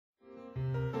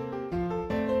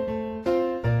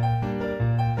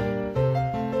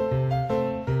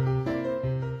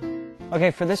Okay,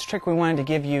 for this trick we wanted to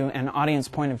give you an audience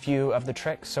point of view of the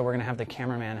trick, so we're going to have the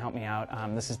cameraman help me out.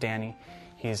 This is Danny.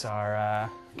 He's our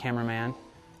cameraman.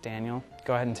 Daniel,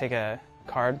 go ahead and take a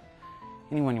card.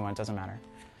 Anyone you want, doesn't matter.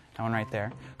 That one right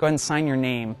there. Go ahead and sign your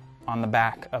name on the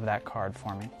back of that card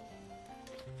for me.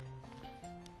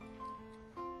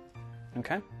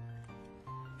 Okay?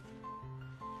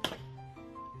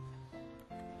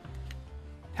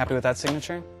 Happy with that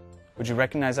signature? Would you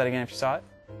recognize that again if you saw it?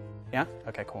 Yeah?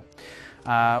 Okay, cool.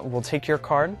 We'll take your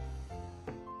card,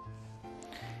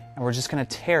 and we're just going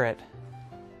to tear it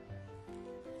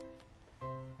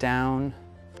down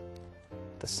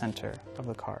the center of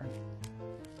the card.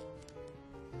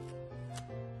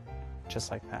 Just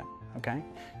like that, okay?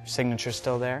 Your signature's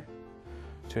still there.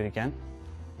 Do it again.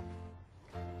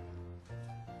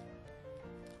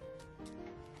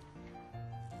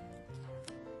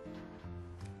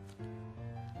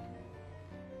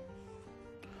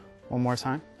 One more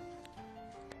time.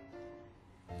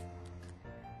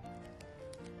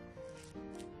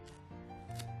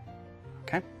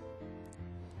 Okay?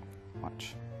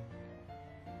 Watch.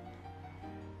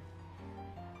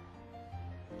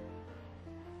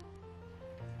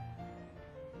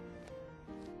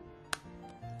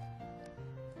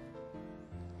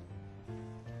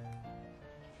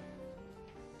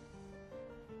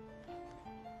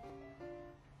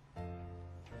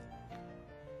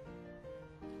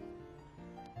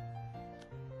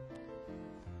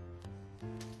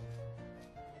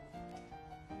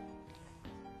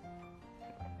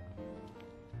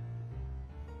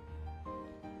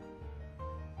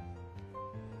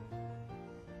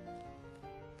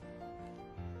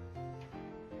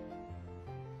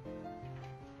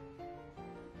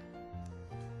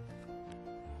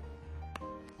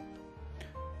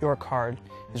 Your card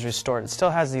is restored. It still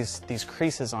has these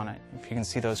creases on it, if you can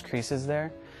see those creases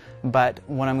there. But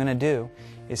what I'm going to do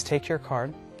is take your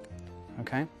card,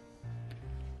 okay?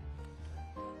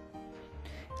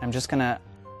 I'm just going to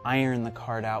iron the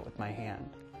card out with my hand.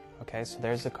 Okay, so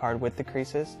there's the card with the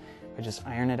creases. I just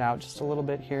iron it out just a little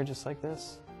bit here, just like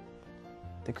this.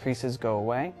 The creases go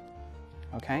away,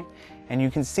 okay? And you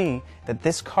can see that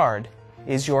this card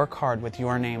is your card with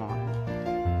your name on it.